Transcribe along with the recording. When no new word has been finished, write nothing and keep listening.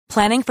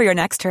Planning for your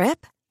next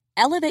trip?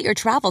 Elevate your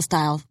travel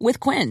style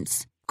with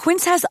Quince.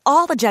 Quince has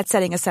all the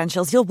jet-setting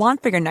essentials you'll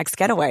want for your next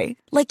getaway,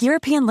 like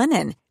European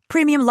linen,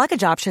 premium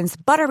luggage options,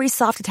 buttery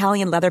soft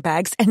Italian leather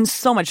bags, and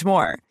so much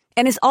more.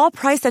 And is all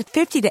priced at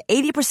 50 to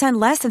 80%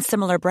 less than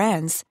similar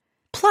brands.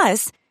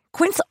 Plus,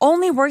 Quince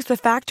only works with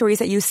factories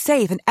that use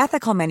safe and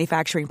ethical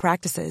manufacturing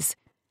practices.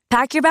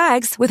 Pack your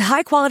bags with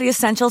high-quality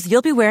essentials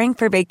you'll be wearing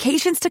for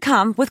vacations to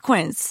come with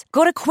Quince.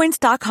 Go to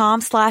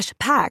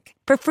quince.com/pack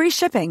for free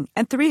shipping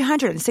and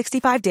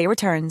 365-day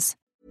returns.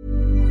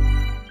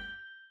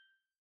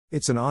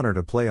 It's an honor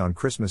to play on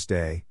Christmas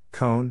Day,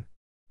 Cone,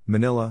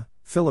 Manila,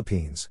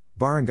 Philippines.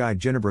 Barangay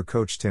Ginebra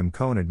coach Tim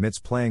Cone admits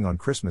playing on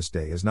Christmas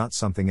Day is not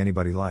something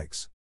anybody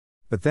likes.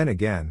 But then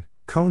again,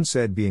 Cone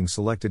said being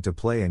selected to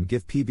play and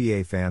give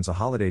PBA fans a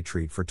holiday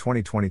treat for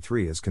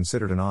 2023 is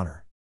considered an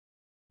honor.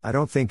 I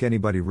don't think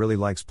anybody really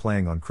likes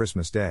playing on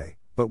Christmas Day,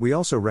 but we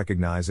also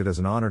recognize it as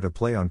an honor to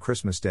play on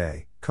Christmas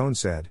Day, Cone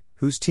said,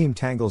 whose team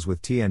tangles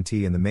with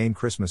TNT in the main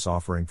Christmas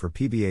offering for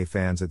PBA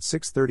fans at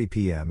 6:30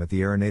 p.m. at the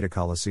Araneta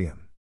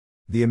Coliseum.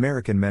 The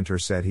American mentor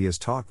said he has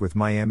talked with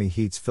Miami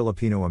Heat's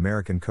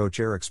Filipino-American coach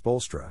Erik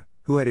Spoelstra,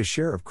 who had his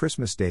share of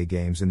Christmas Day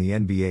games in the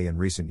NBA in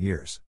recent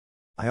years.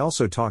 I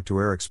also talked to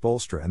Erik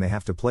Spoelstra and they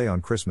have to play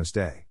on Christmas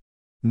Day.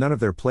 None of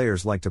their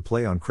players like to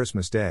play on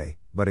Christmas Day,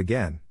 but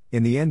again,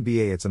 in the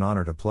NBA it's an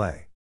honor to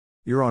play.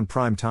 You're on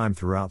prime time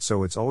throughout,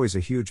 so it's always a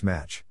huge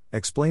match,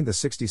 explained the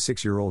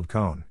 66-year-old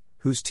Cone,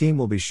 whose team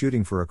will be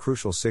shooting for a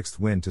crucial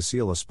sixth win to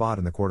seal a spot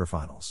in the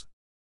quarterfinals.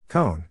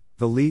 Cone,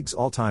 the league's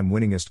all-time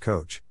winningest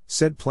coach,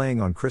 said playing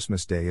on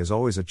Christmas Day is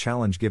always a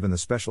challenge given the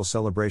special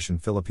celebration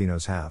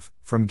Filipinos have,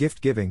 from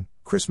gift-giving,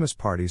 Christmas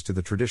parties to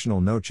the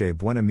traditional Noche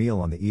Buena meal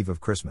on the eve of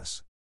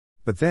Christmas.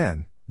 But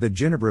then, the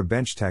Ginebra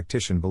bench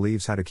tactician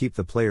believes how to keep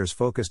the players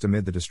focused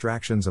amid the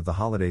distractions of the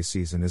holiday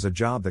season is a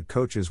job that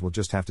coaches will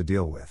just have to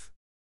deal with.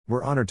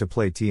 We're honored to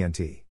play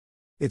TNT.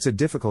 It's a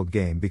difficult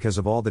game because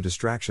of all the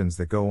distractions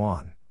that go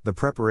on, the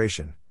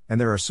preparation, and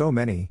there are so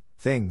many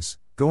things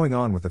going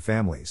on with the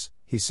families,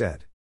 he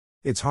said.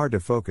 It's hard to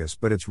focus,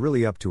 but it's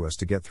really up to us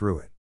to get through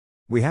it.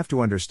 We have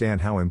to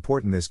understand how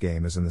important this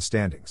game is in the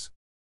standings.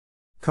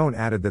 Cone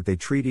added that they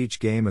treat each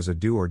game as a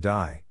do or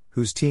die,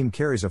 whose team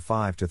carries a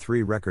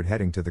 5-3 record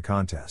heading to the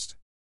contest.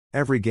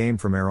 Every game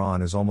from here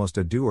on is almost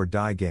a do or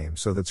die game,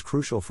 so that's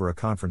crucial for a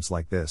conference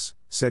like this,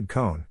 said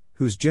Cone,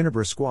 whose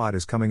Ginebra squad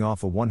is coming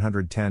off a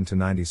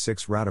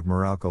 110-96 rout of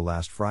Meralco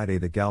last Friday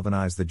that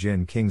galvanized the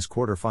Gin Kings'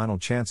 quarter-final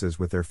chances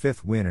with their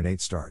fifth win in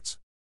 8 starts.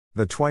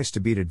 The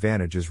twice-to-beat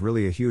advantage is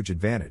really a huge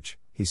advantage,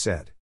 he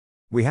said.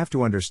 We have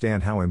to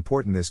understand how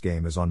important this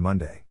game is on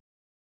Monday.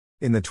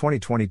 In the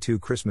 2022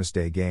 Christmas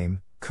Day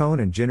game, Cone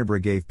and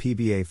Ginebra gave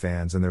PBA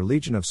fans and their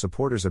legion of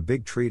supporters a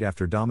big treat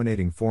after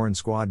dominating foreign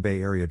squad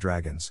Bay Area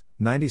Dragons,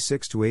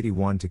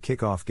 96-81 to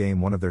kick off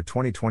Game 1 of their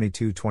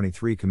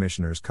 2022-23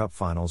 Commissioner's Cup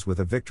Finals with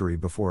a victory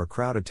before a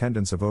crowd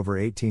attendance of over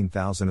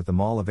 18,000 at the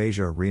Mall of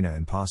Asia Arena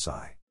in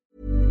Pasay.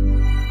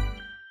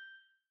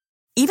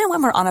 Even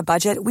when we're on a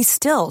budget, we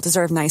still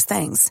deserve nice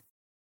things.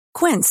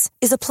 Quince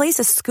is a place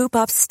to scoop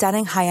up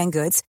stunning high-end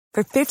goods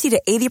for 50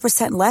 to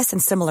 80% less than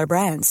similar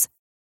brands.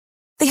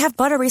 They have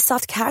buttery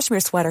soft cashmere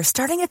sweaters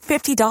starting at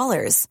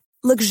 $50,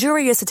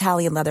 luxurious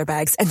Italian leather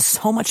bags, and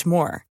so much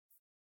more.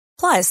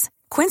 Plus,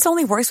 Quince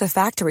only works with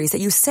factories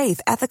that use safe,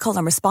 ethical,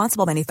 and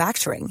responsible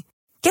manufacturing.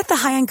 Get the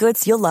high-end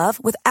goods you'll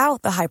love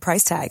without the high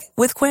price tag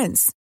with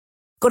Quince.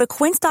 Go to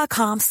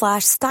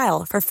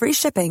quince.com/style for free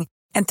shipping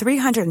and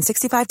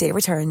 365-day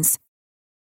returns.